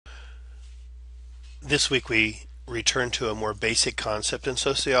This week we return to a more basic concept in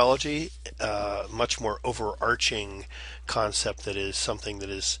sociology, much more overarching concept that is something that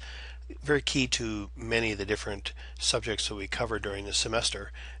is very key to many of the different subjects that we cover during the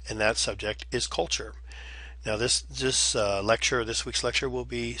semester, and that subject is culture. Now, this week's lecture will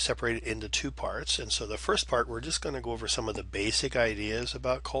be separated into two parts. And so the first part, we're just going to go over some of the basic ideas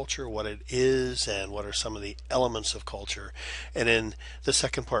about culture, what it is, and what are some of the elements of culture. And in the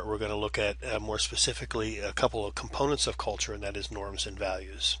second part, we're going to look at more specifically a couple of components of culture, and that is norms and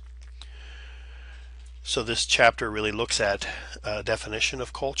values. So this chapter really looks at a definition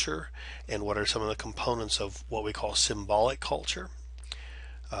of culture and what are some of the components of what we call symbolic culture,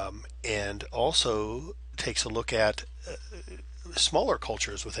 and also takes a look at smaller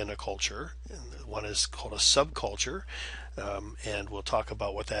cultures within a culture. One is called a subculture, and we'll talk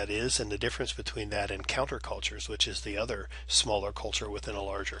about what that is and the difference between that and countercultures, which is the other smaller culture within a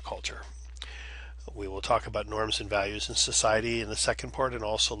larger culture. We will talk about norms and values in society in the second part, and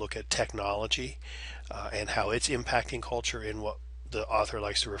also look at technology and how it's impacting culture in what the author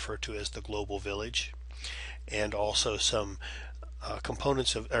likes to refer to as the global village, and also some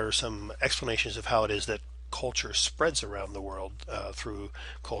components of, or some explanations of how it is that culture spreads around the world through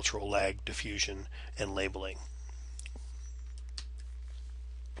cultural lag, diffusion, and labeling.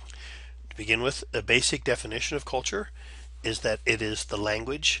 To begin with, a basic definition of culture is that it is the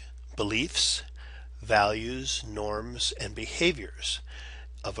language, beliefs, values, norms, and behaviors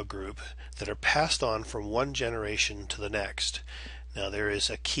of a group that are passed on from one generation to the next. Now, there is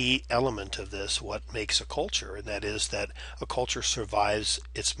a key element of this, what makes a culture, and that is that a culture survives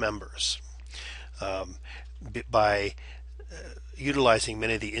its members. By utilizing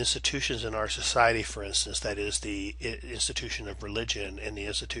many of the institutions in our society, for instance, that is the institution of religion and the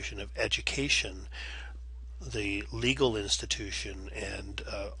institution of education, the legal institution, and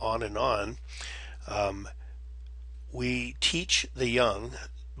on and on, we teach the young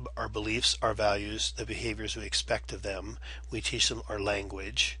our beliefs, our values, the behaviors we expect of them. We teach them our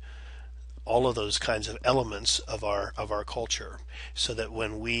language, all of those kinds of elements of our culture, so that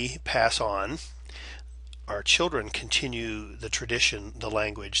when we pass on, our children continue the tradition, the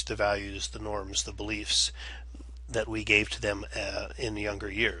language, the values, the norms, the beliefs that we gave to them in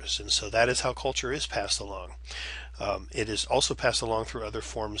younger years. And so that is how culture is passed along. It is also passed along through other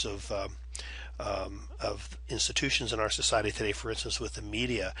forms of institutions in our society today. For instance, with the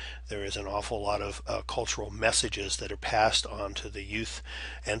media, there is an awful lot of cultural messages that are passed on to the youth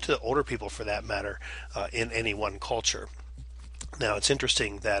and to older people, for that matter, in any one culture. Now, it's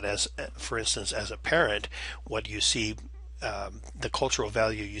interesting that, for instance, as a parent, what you see, the cultural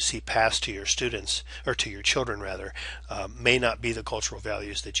value you see passed to your students, or to your children rather, may not be the cultural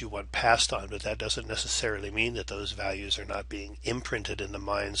values that you want passed on, but that doesn't necessarily mean that those values are not being imprinted in the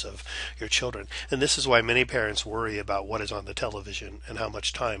minds of your children. And this is why many parents worry about what is on the television and how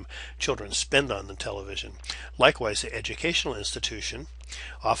much time children spend on the television. Likewise, the educational institution,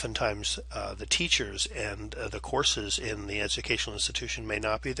 oftentimes the teachers and the courses in the educational institution may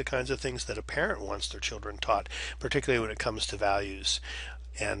not be the kinds of things that a parent wants their children taught, particularly when it comes to values.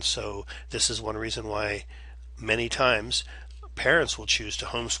 And so this is one reason why many times parents will choose to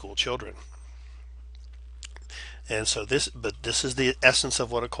homeschool children. And so this is the essence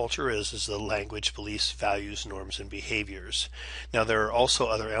of what a culture is the language, beliefs, values, norms, and behaviors. Now, there are also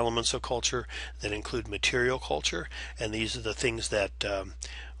other elements of culture that include material culture, and these are the things that,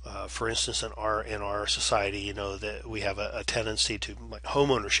 for instance, in our society, that we have a tendency to, like,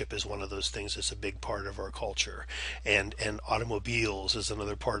 home ownership is one of those things that's a big part of our culture, and automobiles is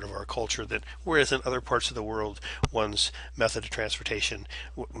another part of our culture. That whereas in other parts of the world, one's method of transportation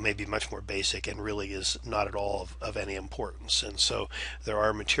may be much more basic and really is not at all of any importance. And so there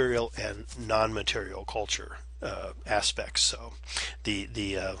are material and non-material culture aspects. So the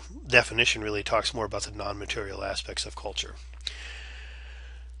definition really talks more about the non-material aspects of culture.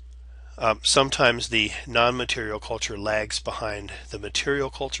 Sometimes the non-material culture lags behind the material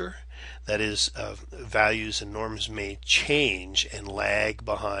culture. That is, values and norms may change and lag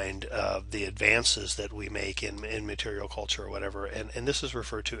behind the advances that we make in material culture or whatever, and this is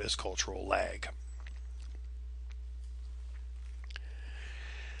referred to as cultural lag.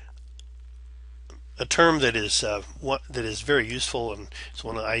 A term that is very useful, and it's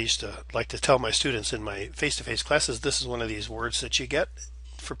one that I used to like to tell my students in my face-to-face classes. This is one of these words that you get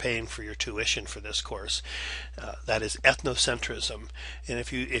for paying for your tuition for this course. That is ethnocentrism. And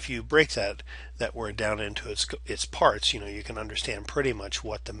if you break that word down into its parts, you can understand pretty much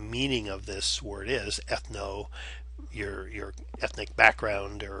what the meaning of this word is. Ethno, your ethnic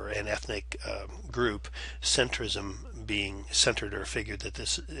background or an ethnic group. Centrism being centered or figured that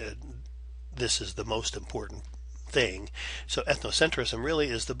this this is the most important thing. So ethnocentrism really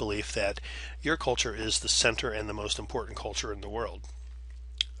is the belief that your culture is the center and the most important culture in the world.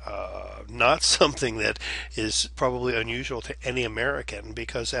 Not something that is probably unusual to any American,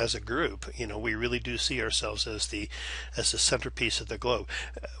 because as a group, we really do see ourselves as the centerpiece of the globe.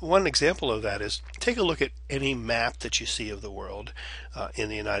 One example of that is take a look at any map that you see of the world in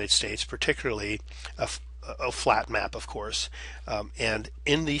the United States, particularly a flat map, of course, and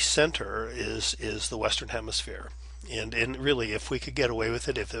in the center is the Western Hemisphere. And really, if we could get away with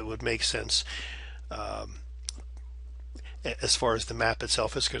it, if it would make sense, as far as the map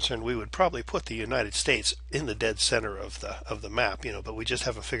itself is concerned, we would probably put the United States in the dead center of the map, but we just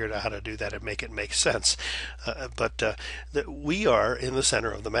haven't figured out how to do that and make it make sense. But we are in the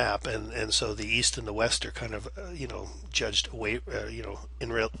center of the map, and so the East and the West are kind of judged away,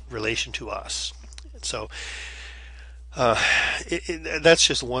 in relation to us. So that's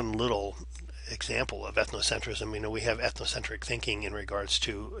just one little example of ethnocentrism. We have ethnocentric thinking in regards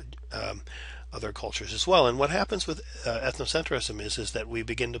to other cultures as well. And what happens with ethnocentrism is that we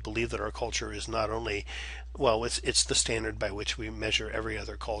begin to believe that our culture is not only, well, it's the standard by which we measure every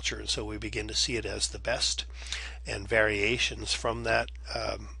other culture, and so we begin to see it as the best, and variations from that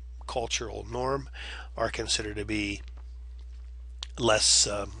cultural norm are considered to be less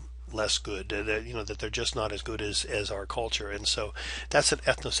good, that they're just not as good as our culture. And so that's an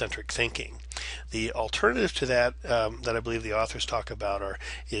ethnocentric thinking. The alternative to that, that I believe the authors talk about,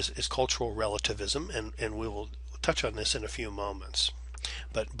 is cultural relativism, and we will touch on this in a few moments.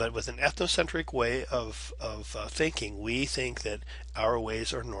 But with an ethnocentric way of thinking, we think that our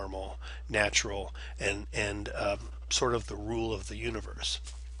ways are normal, natural, and sort of the rule of the universe.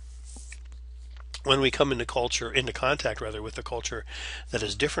 When we come into contact with the culture that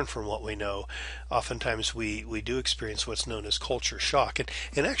is different from what we know, oftentimes we do experience what's known as culture shock.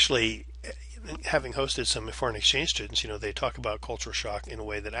 And actually, having hosted some foreign exchange students, they talk about culture shock in a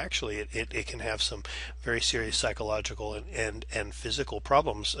way that actually it can have some very serious psychological and physical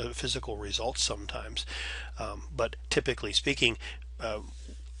problems, physical results sometimes. But typically speaking,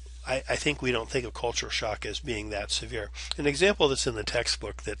 I think we don't think of culture shock as being that severe. An example that's in the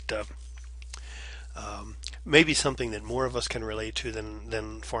textbook that maybe something that more of us can relate to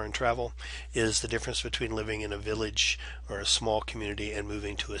than foreign travel is the difference between living in a village or a small community and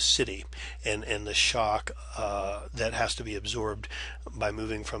moving to a city, and the shock that has to be absorbed by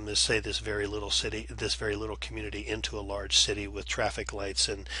moving from this very little community into a large city with traffic lights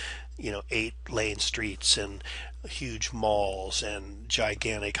and 8-lane streets and huge malls and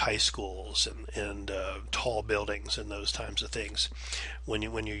gigantic high schools and tall buildings and those types of things. When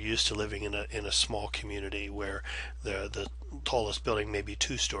you're used to living in a small community where the tallest building may be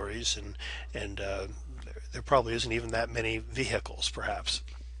 2 stories and there probably isn't even that many vehicles, perhaps.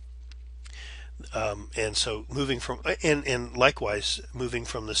 And so and likewise, moving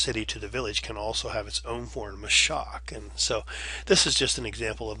from the city to the village can also have its own form of shock. And so this is just an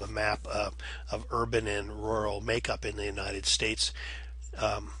example of a map of urban and rural makeup in the United States.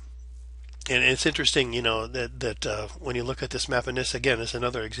 And it's interesting, that when you look at this map, and this again is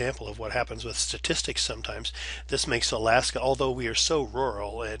another example of what happens with statistics sometimes. This makes Alaska, although we are so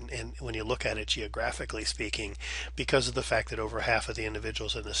rural, and when you look at it geographically speaking, because of the fact that over half of the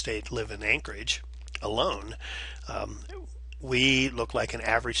individuals in the state live in Anchorage alone, we look like an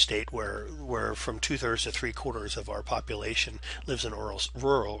average state where from 2/3 to 3/4 of our population lives in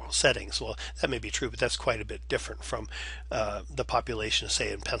rural settings. Well, that may be true, but that's quite a bit different from the population,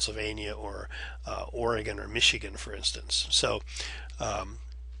 say, in Pennsylvania or Oregon or Michigan, for instance. So,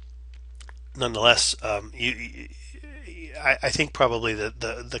 nonetheless, I think probably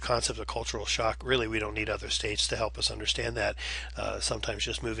the concept of cultural shock, really we don't need other states to help us understand that. Sometimes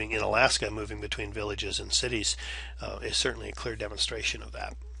just moving in Alaska, moving between villages and cities is certainly a clear demonstration of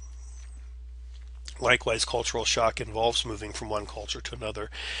that. Likewise, cultural shock involves moving from one culture to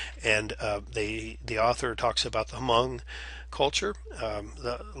another, and the author talks about the Hmong culture,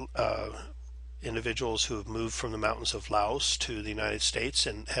 the individuals who have moved from the mountains of Laos to the United States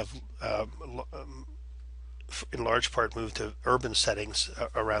and have in large part moved to urban settings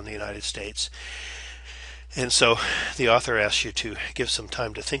around the United States. And so the author asks you to give some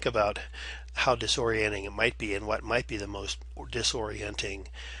time to think about how disorienting it might be and what might be the most disorienting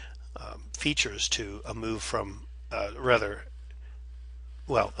features to a move from a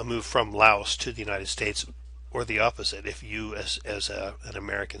move from Laos to the United States, or the opposite, if you as an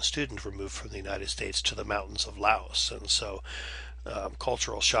American student were moved from the United States to the mountains of Laos. And so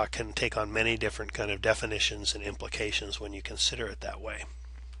cultural shock can take on many different kind of definitions and implications when you consider it that way.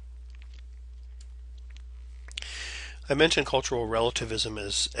 I mentioned cultural relativism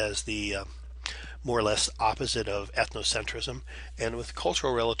as the more or less opposite of ethnocentrism. And with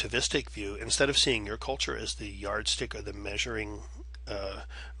cultural relativistic view, instead of seeing your culture as the yardstick or the measuring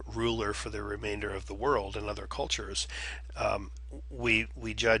ruler for the remainder of the world and other cultures, we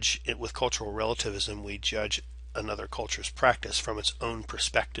judge it with cultural relativism. We judge another culture's practice from its own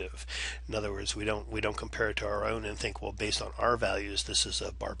perspective. In other words, we don't compare it to our own and think, well, based on our values, this is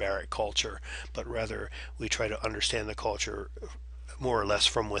a barbaric culture, but rather we try to understand the culture more or less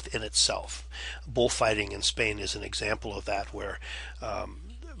from within itself. Bullfighting in Spain is an example of that, where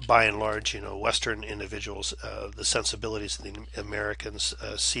by and large, Western individuals, the sensibilities of the Americans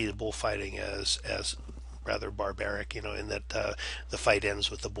see the bullfighting as rather barbaric, in that the fight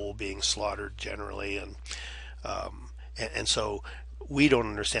ends with the bull being slaughtered generally, and so we don't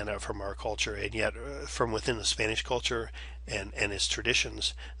understand that from our culture, and yet from within the Spanish culture and its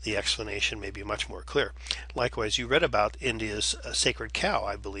traditions, the explanation may be much more clear. Likewise, you read about India's sacred cow,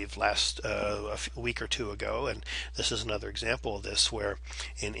 I believe, last week or two ago, and this is another example of this, where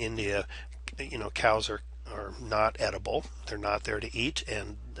in India, cows are not edible. They're not there to eat,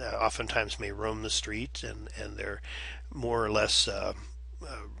 and oftentimes may roam the street, and they're more or less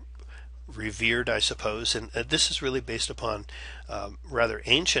revered, I suppose. And this is really based upon rather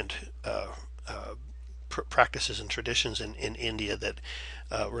ancient practices and traditions in India that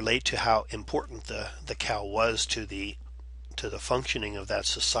relate to how important the cow was to the functioning of that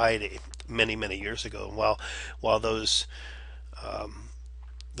society many years ago. And while those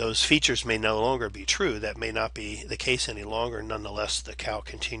features may no longer be true, that may not be the case any longer. Nonetheless, the cow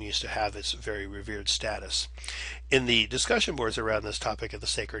continues to have its very revered status. In the discussion boards around this topic of the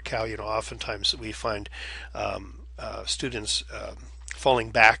sacred cow, oftentimes we find students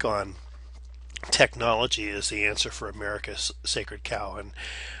falling back on technology as the answer for America's sacred cow, and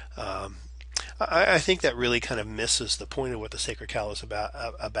I think that really kind of misses the point of what the sacred cow is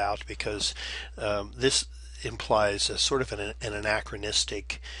about, because this implies a sort of an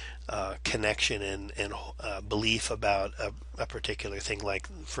anachronistic connection and belief about a particular thing, like,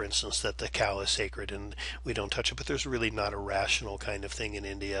 for instance, that the cow is sacred and we don't touch it. But there's really not a rational kind of thing in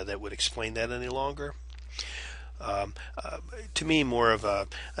India that would explain that any longer. To me, more of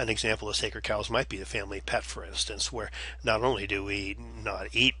an example of sacred cows might be the family pet, for instance, where not only do we not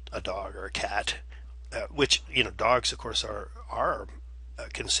eat a dog or a cat, which dogs, of course, are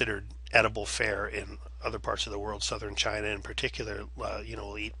considered edible fare in other parts of the world, southern China in particular,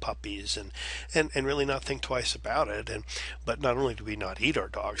 will eat puppies and really not think twice about it. But not only do we not eat our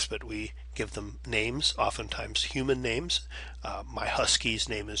dogs, but we give them names, oftentimes human names. My husky's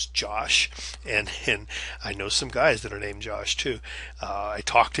name is Josh, and I know some guys that are named Josh too. I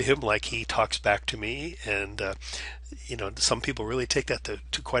talk to him like he talks back to me, and some people really take that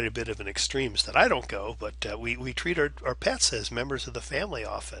to quite a bit of an extremes that I don't go, but we treat our pets as members of the family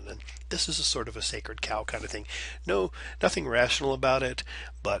often, and this is a sort of a sacred cow kind of thing. No, nothing rational about it,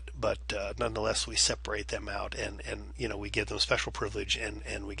 but nonetheless we separate them out, and we give them special privilege,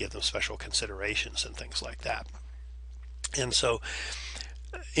 and we give them special considerations and things like that. And so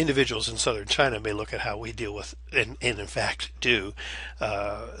individuals in southern China may look at how we deal with, and in fact do,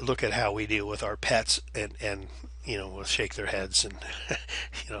 look at how we deal with our pets, and will shake their heads and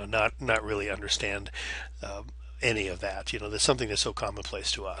not really understand any of that. There's something that's so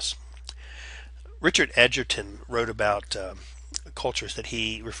commonplace to us. Richard Edgerton wrote about cultures that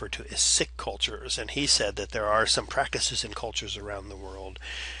he referred to as sick cultures, and he said that there are some practices in cultures around the world.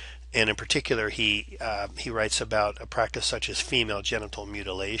 And in particular, he writes about a practice such as female genital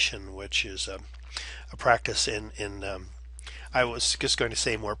mutilation, which is a practice in I was just going to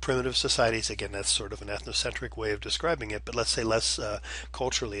say more primitive societies. Again, that's sort of an ethnocentric way of describing it, but let's say less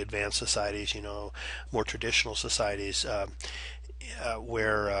culturally advanced societies, more traditional societies,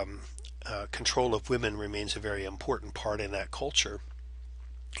 where control of women remains a very important part in that culture,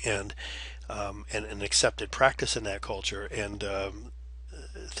 and an accepted practice in that culture, and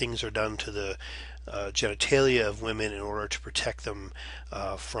things are done to the genitalia of women in order to protect them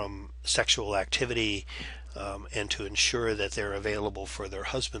from sexual activity, and to ensure that they're available for their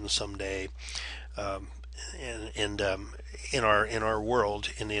husbands someday. And in our world,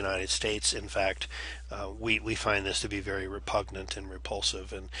 in the United States, in fact, we find this to be very repugnant and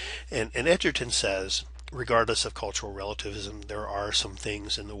repulsive. And Edgerton says, regardless of cultural relativism, there are some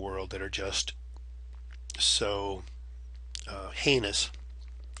things in the world that are just so heinous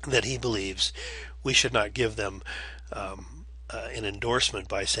that he believes we should not give them an endorsement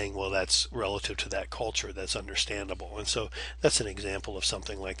by saying, well, that's relative to that culture, that's understandable. And so that's an example of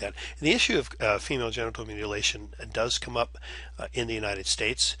something like that. And the issue of female genital mutilation does come up in the United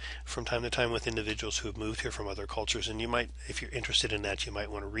States from time to time with individuals who have moved here from other cultures. And you might, if you're interested in that, you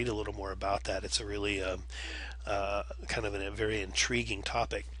might want to read a little more about that. It's a really kind of a very intriguing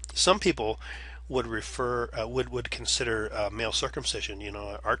topic. Some people would would consider male circumcision. You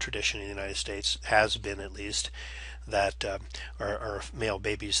know, our tradition in the United States has been, at least, that our male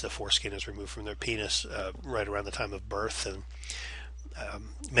babies, the foreskin is removed from their penis right around the time of birth, and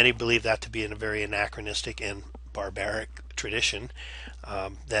many believe that to be in a very anachronistic and barbaric tradition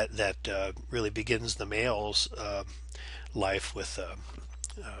that really begins the male's life with a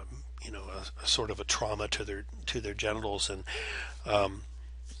sort of a trauma to their genitals, and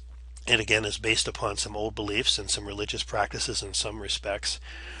again is based upon some old beliefs and some religious practices in some respects.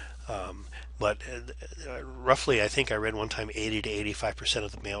 But roughly, I think I read one time, 80 to 85%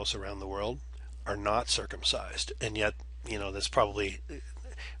 of the males around the world are not circumcised, and yet, that's probably,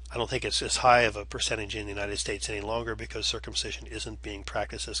 I don't think it's as high of a percentage in the United States any longer, because circumcision isn't being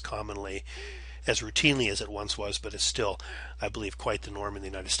practiced as commonly, as routinely as it once was, but it's still, I believe, quite the norm in the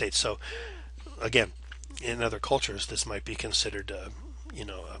United States. So, again, in other cultures, this might be considered,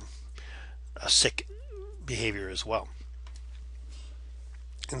 a sick behavior as well.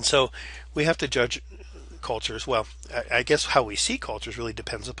 And so we have to judge cultures. Well, I guess how we see cultures really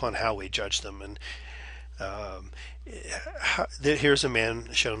depends upon how we judge them. And here's a man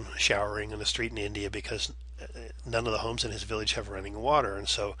shown showering in the street in India because none of the homes in his village have running water. And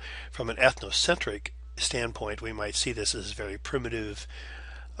so from an ethnocentric standpoint, we might see this as very primitive,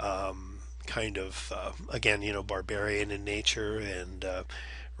 kind of, again, barbarian in nature, and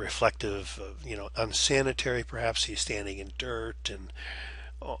reflective of, unsanitary. Perhaps he's standing in dirt and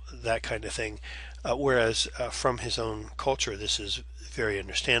that kind of thing. Whereas from his own culture, this is very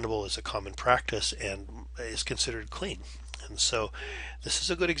understandable, is a common practice, and is considered clean. And so this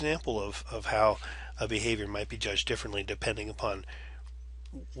is a good example of how a behavior might be judged differently depending upon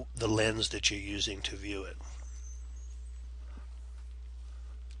the lens that you're using to view it.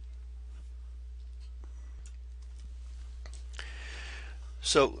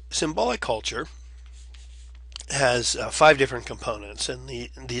 So symbolic culture has 5 different components, and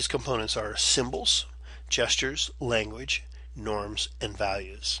these components are symbols, gestures, language, norms, and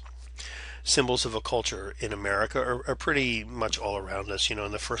values. Symbols of a culture in America are pretty much all around us,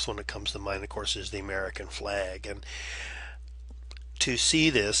 and the first one that comes to mind, of course, is the American flag. And to see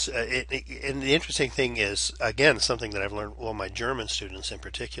this, and the interesting thing is, again, something that I've learned, well, my German students in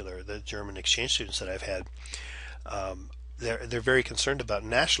particular, the German exchange students that I've had, they're very concerned about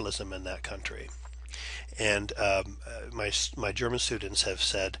nationalism in that country. And my German students have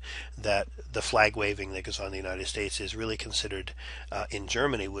said that the flag waving that goes on in the United States is really considered, in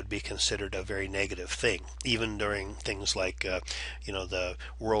Germany, would be considered a very negative thing, even during things like the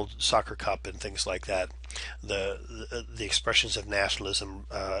World Soccer Cup and things like that. The expressions of nationalism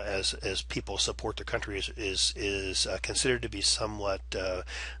as people support their country is considered to be somewhat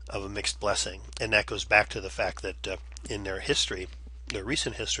of a mixed blessing, and that goes back to the fact that in their history, their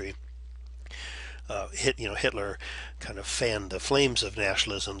recent history, Hitler kind of fanned the flames of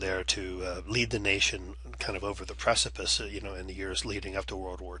nationalism there to lead the nation kind of over the precipice, in the years leading up to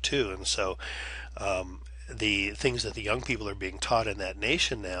World War II. And so the things that the young people are being taught in that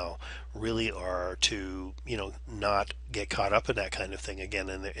nation now really are to, not get caught up in that kind of thing again,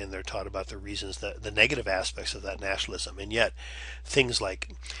 and they're taught about the reasons, the negative aspects of that nationalism. And yet things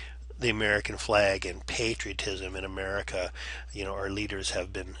like the American flag and patriotism in America, our leaders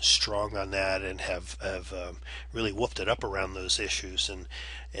have been strong on that and have really whooped it up around those issues. And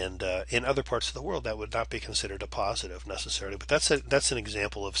in other parts of the world, that would not be considered a positive necessarily. But that's an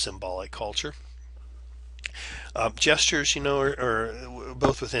example of symbolic culture. Gestures, are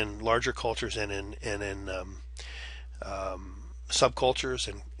both within larger cultures and in subcultures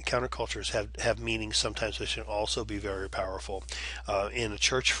and countercultures have meanings sometimes, which can also be very powerful. In a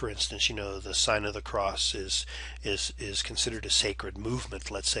church, for instance, the sign of the cross is considered a sacred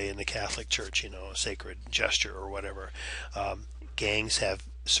movement. Let's say in the Catholic Church, a sacred gesture or whatever. Gangs have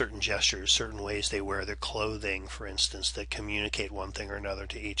certain gestures, certain ways they wear their clothing, for instance, that communicate one thing or another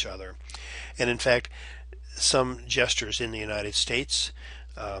to each other. And in fact, some gestures in the United States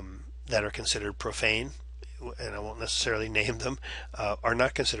that are considered profane, and I won't necessarily name them, are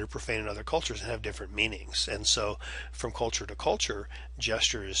not considered profane in other cultures and have different meanings. And so from culture to culture,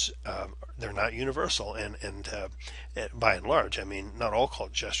 gestures, they're not universal. And by and large, I mean, not all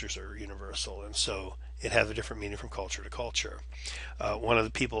gestures are universal. And so it has a different meaning from culture to culture.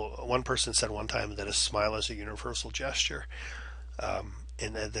 One person said one time that a smile is a universal gesture.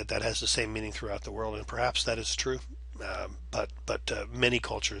 and that has the same meaning throughout the world, and perhaps that is true. But many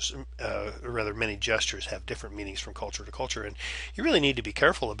cultures, or rather many gestures, have different meanings from culture to culture, and you really need to be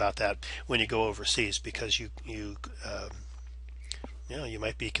careful about that when you go overseas, because you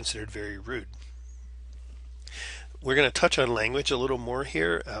might be considered very rude. We're going to touch on language a little more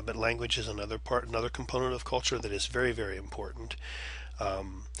here, but language is another component of culture that is very, very important.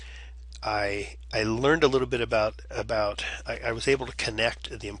 Um, I learned a little bit about I was able to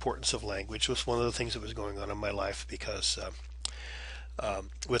connect the importance of language with one of the things that was going on in my life, because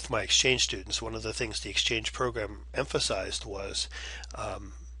with my exchange students, one of the things the exchange program emphasized was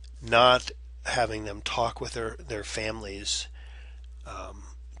not having them talk with their families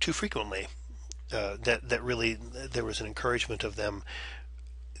too frequently. That really there was an encouragement of them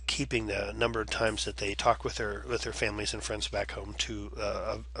keeping the number of times that they talk with their families and friends back home to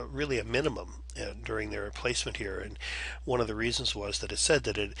really a minimum during their placement here. And one of the reasons was that it said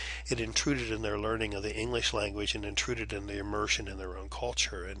that it intruded in their learning of the English language and intruded in the immersion in their own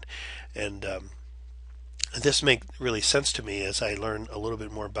culture. And this made really sense to me as I learned a little bit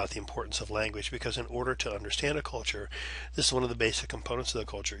more about the importance of language, because in order to understand a culture, this is one of the basic components of the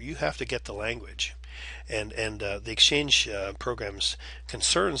culture. You have to get the language. And the exchange program's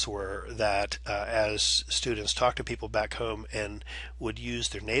concerns were that as students talk to people back home and would use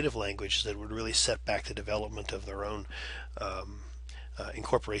their native language, that would really set back the development of their own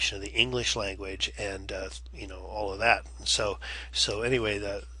incorporation of the English language, and all of that. So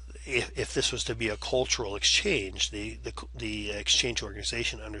anyway, if this was to be a cultural exchange, the exchange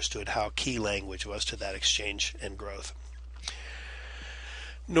organization understood how key language was to that exchange and growth.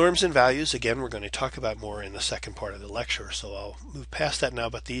 Norms and values, again, we're going to talk about more in the second part of the lecture, so I'll move past that now,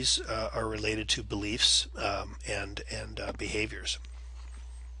 but these are related to beliefs and behaviors.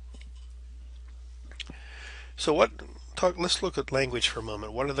 So let's look at language for a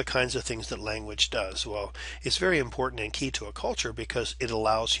moment. What are the kinds of things that language does? Well, it's very important and key to a culture because it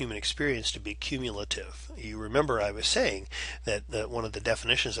allows human experience to be cumulative. You remember I was saying that one of the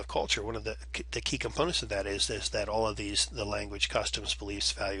definitions of culture, one of the key components of that is that all of the language, customs,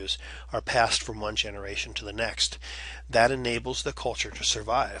 beliefs, values are passed from one generation to the next. That enables the culture to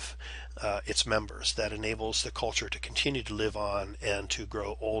survive its members. That enables the culture to continue to live on and to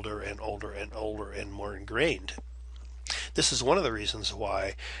grow older and older and older and more ingrained. This is one of the reasons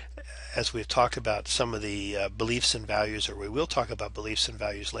why, as we've talked about some of the beliefs and values, or we will talk about beliefs and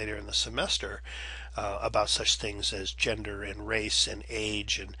values later in the semester, about such things as gender and race and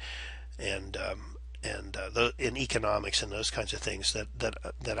age and in economics and those kinds of things,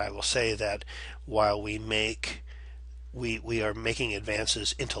 that I will say that while we are making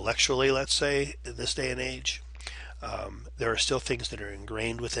advances intellectually, let's say, in this day and age, there are still things that are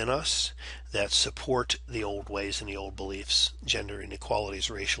ingrained within us that support the old ways and the old beliefs: gender inequalities,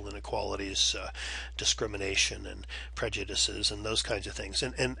 racial inequalities, discrimination and prejudices, and those kinds of things.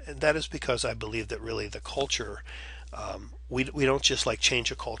 And that is because I believe that really the culture, we don't just like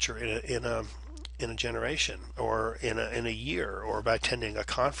change a culture in a generation or in a year, or by attending a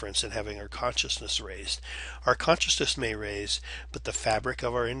conference and having our consciousness raised. Our consciousness may raise, but the fabric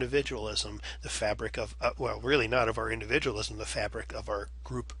of our individualism, the fabric of really not of our individualism, the fabric of our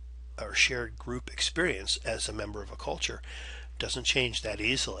shared group experience as a member of a culture doesn't change that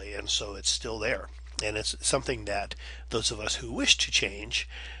easily, and so it's still there. And it's something that those of us who wish to change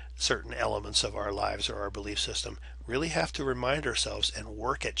certain elements of our lives or our belief system really have to remind ourselves and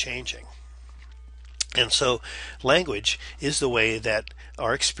work at changing. And so language is the way that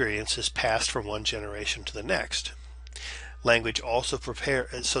our experience is passed from one generation to the next. Language also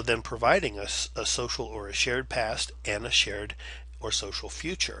providing us a social or a shared past and a shared or social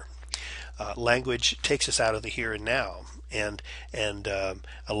future. Language takes us out of the here and now and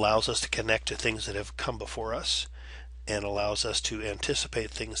allows us to connect to things that have come before us, and allows us to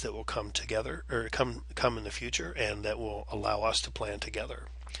anticipate things that will come together or come in the future, and that will allow us to plan together.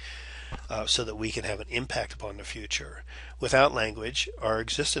 So that we can have an impact upon the future. Without language, our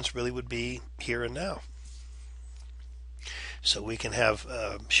existence really would be here and now. So we can have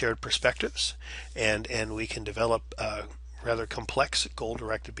shared perspectives, and we can develop rather complex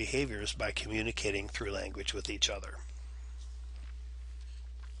goal-directed behaviors by communicating through language with each other.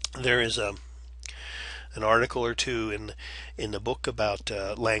 There is an article or two in the book about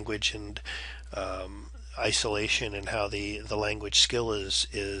language and isolation, and how the language skill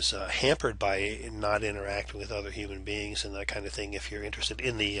is hampered by not interacting with other human beings and that kind of thing. If you're interested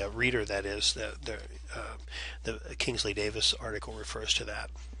in the reader, that is, the Kingsley Davis article refers to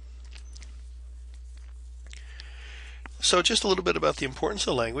that. So just a little bit about the importance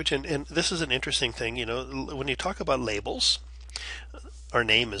of language, and this is an interesting thing. When you talk about labels, our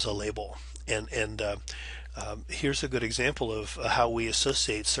name is a label, and here's a good example of how we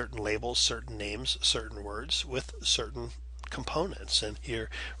associate certain labels, certain names, certain words with certain components. And here,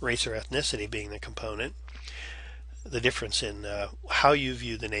 race or ethnicity being the component, the difference in how you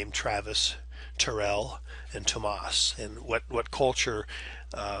view the name Travis, Terrell, and Tomas, and what culture,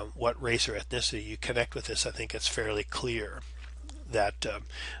 what race or ethnicity you connect with this. I think it's fairly clear that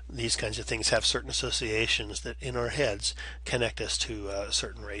these kinds of things have certain associations that in our heads connect us to a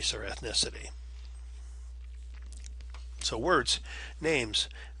certain race or ethnicity. So words, names,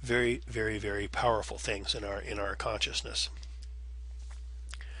 very, very, very powerful things in our consciousness.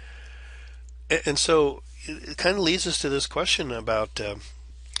 And so it kind of leads us to this question about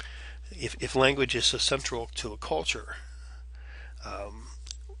if language is so central to a culture,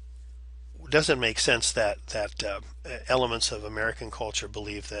 does it make sense that elements of American culture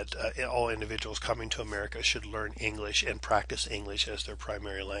believe that all individuals coming to America should learn English and practice English as their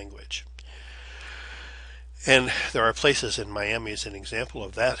primary language? And there are places, in Miami as an example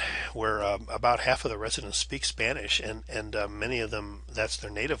of that, where about half of the residents speak Spanish, and many of them, that's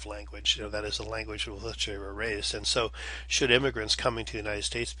their native language. That is the language with which they were raised. And so should immigrants coming to the United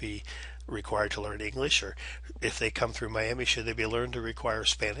States be required to learn English, or if they come through Miami, should they be learned to require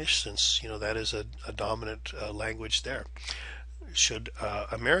Spanish, since that is a dominant language there? Should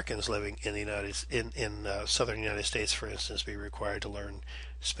Americans living in the southern United States, for instance, be required to learn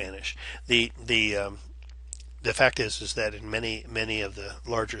Spanish? The fact is that in many of the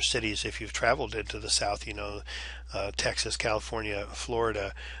larger cities, if you've traveled into the South, Texas, California,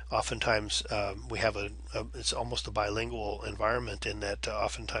 Florida, oftentimes we have it's almost a bilingual environment, in that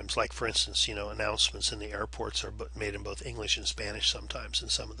oftentimes, like for instance, announcements in the airports are made in both English and Spanish sometimes in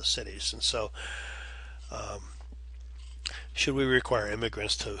some of the cities. And so should we require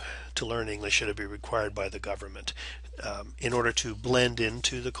immigrants to learn English? Should it be required by the government in order to blend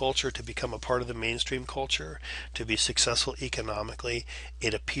into the culture, to become a part of the mainstream culture, to be successful economically?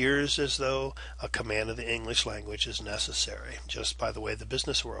 It appears as though a command of the English language is necessary, just by the way the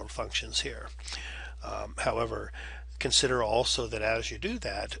business world functions here. However, consider also that as you do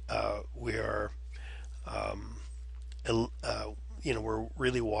that, we are we're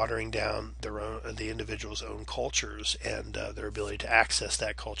really watering down the individual's own cultures and their ability to access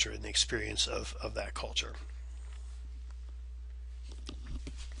that culture and the experience of that culture.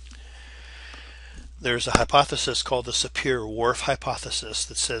 There's a hypothesis called the Sapir-Whorf hypothesis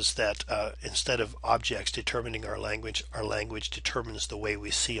that says that instead of objects determining our language determines the way we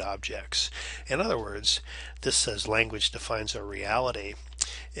see objects. In other words, this says language defines our reality,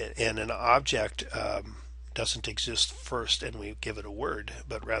 and an object doesn't exist first and we give it a word,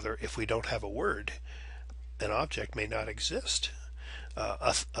 but rather if we don't have a word, an object may not exist.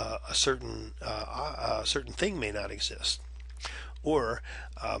 A certain thing may not exist. Or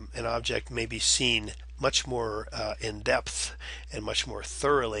an object may be seen much more in depth and much more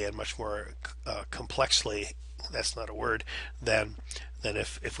thoroughly and much more complexly, that's not a word, than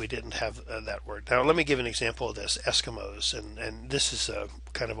if we didn't have that word. Now let me give an example of this. Eskimos, and this is a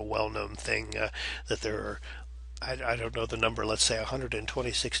kind of a well-known thing, that there are, I don't know the number, let's say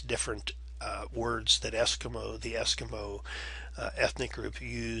 126 different words that the Eskimo ethnic group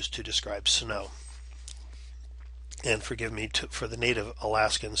use to describe snow. And forgive me, for the native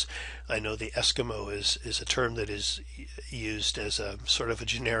Alaskans, I know the Eskimo is a term that is used as a sort of a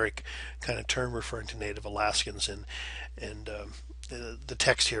generic kind of term referring to native Alaskans, and the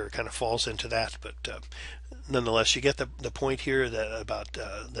text here kind of falls into that. But nonetheless, you get the point here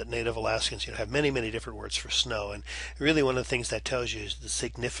that native Alaskans have many different words for snow, and really one of the things that tells you is the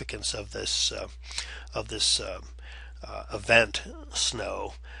significance of this event,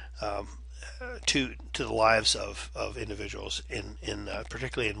 snow. To the lives of individuals in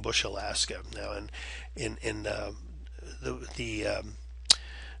particularly in Bush, Alaska. Now, in the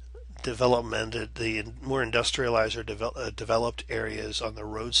development, the more industrialized or developed areas on the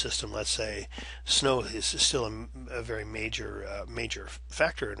road system, let's say, snow is still a very major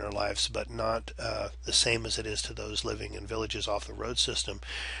factor in our lives, but not the same as it is to those living in villages off the road system,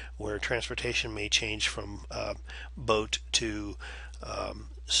 where transportation may change from boat to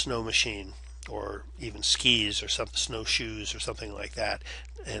snow machine, or even skis, or some snowshoes, or something like that.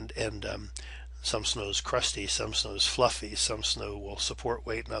 And some snow is crusty, some snow is fluffy, some snow will support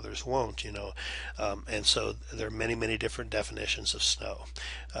weight and others won't, and so there are many different definitions of snow,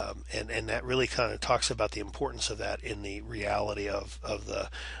 and that really kind of talks about the importance of that in the reality of the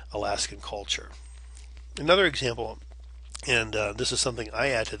Alaskan culture. Another example, and this is something I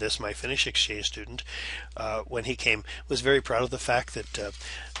add to this, my Finnish exchange student, when he came, was very proud of the fact that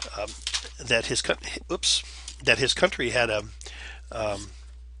that his country, that his country had a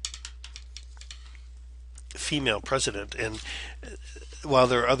female president, and while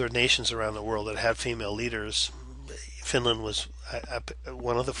there are other nations around the world that have female leaders, Finland was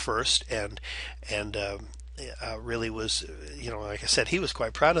one of the first, and really was, like I said, he was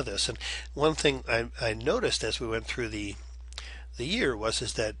quite proud of this. And one thing I noticed as we went through the year was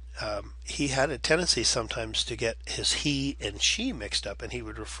is that he had a tendency sometimes to get his he and she mixed up, and he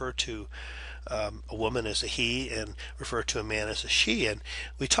would refer to a woman as a he and refer to a man as a she. And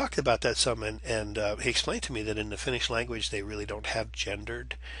we talked about that some, and he explained to me that in the Finnish language they really don't have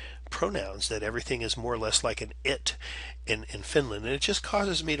gendered pronouns, that everything is more or less like an it in Finland. And it just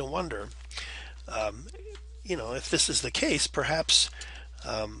causes me to wonder, if this is the case, perhaps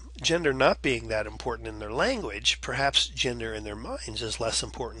gender not being that important in their language, perhaps gender in their minds is less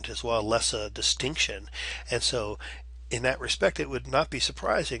important as well, less a distinction. And so in that respect, it would not be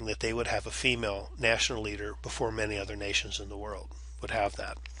surprising that they would have a female national leader before many other nations in the world would have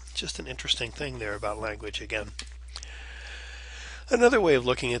that. Just an interesting thing there about language again. Another way of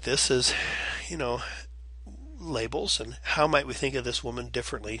looking at this is, labels, and how might we think of this woman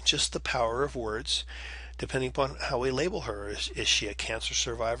differently? Just the power of words, depending upon how we label her. Is she a cancer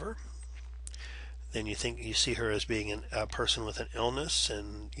survivor? Then you see her as being a person with an illness,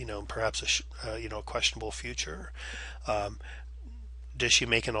 and perhaps a questionable future. Does she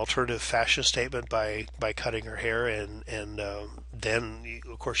make an alternative fashion statement by cutting her hair, and then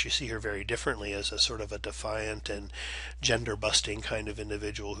of course you see her very differently as a sort of a defiant and gender busting kind of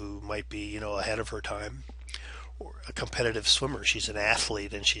individual who might be ahead of her time, or a competitive swimmer. She's an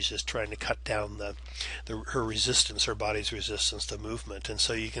athlete and she's just trying to cut down her resistance, her body's resistance to movement. And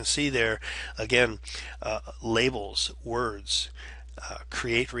so you can see there again, labels, words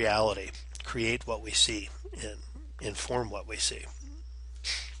create reality, create what we see, and inform what we see.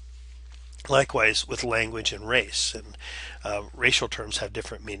 Likewise with language and race, and racial terms have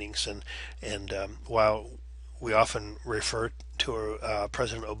different meanings, and while we often refer to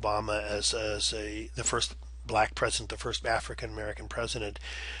President Obama as the first black president, the first African American president,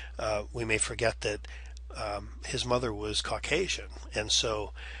 we may forget that his mother was Caucasian, and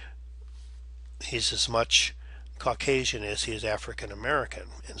so he's as much Caucasian as he is African American.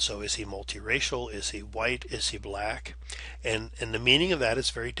 And so is he multiracial? Is he white? Is he black? And the meaning of that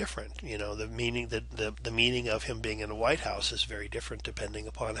is very different. The meaning of him being in the White House is very different depending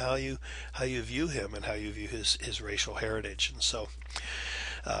upon how you view him and how you view his racial heritage. And so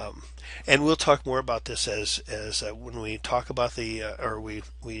and we'll talk more about this as when we talk about we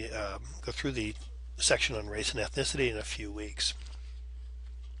go through the section on race and ethnicity in a few weeks.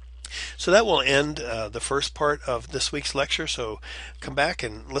 So that will end the first part of this week's lecture. So come back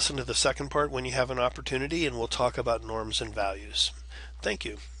and listen to the second part when you have an opportunity, and we'll talk about norms and values. Thank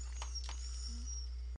you.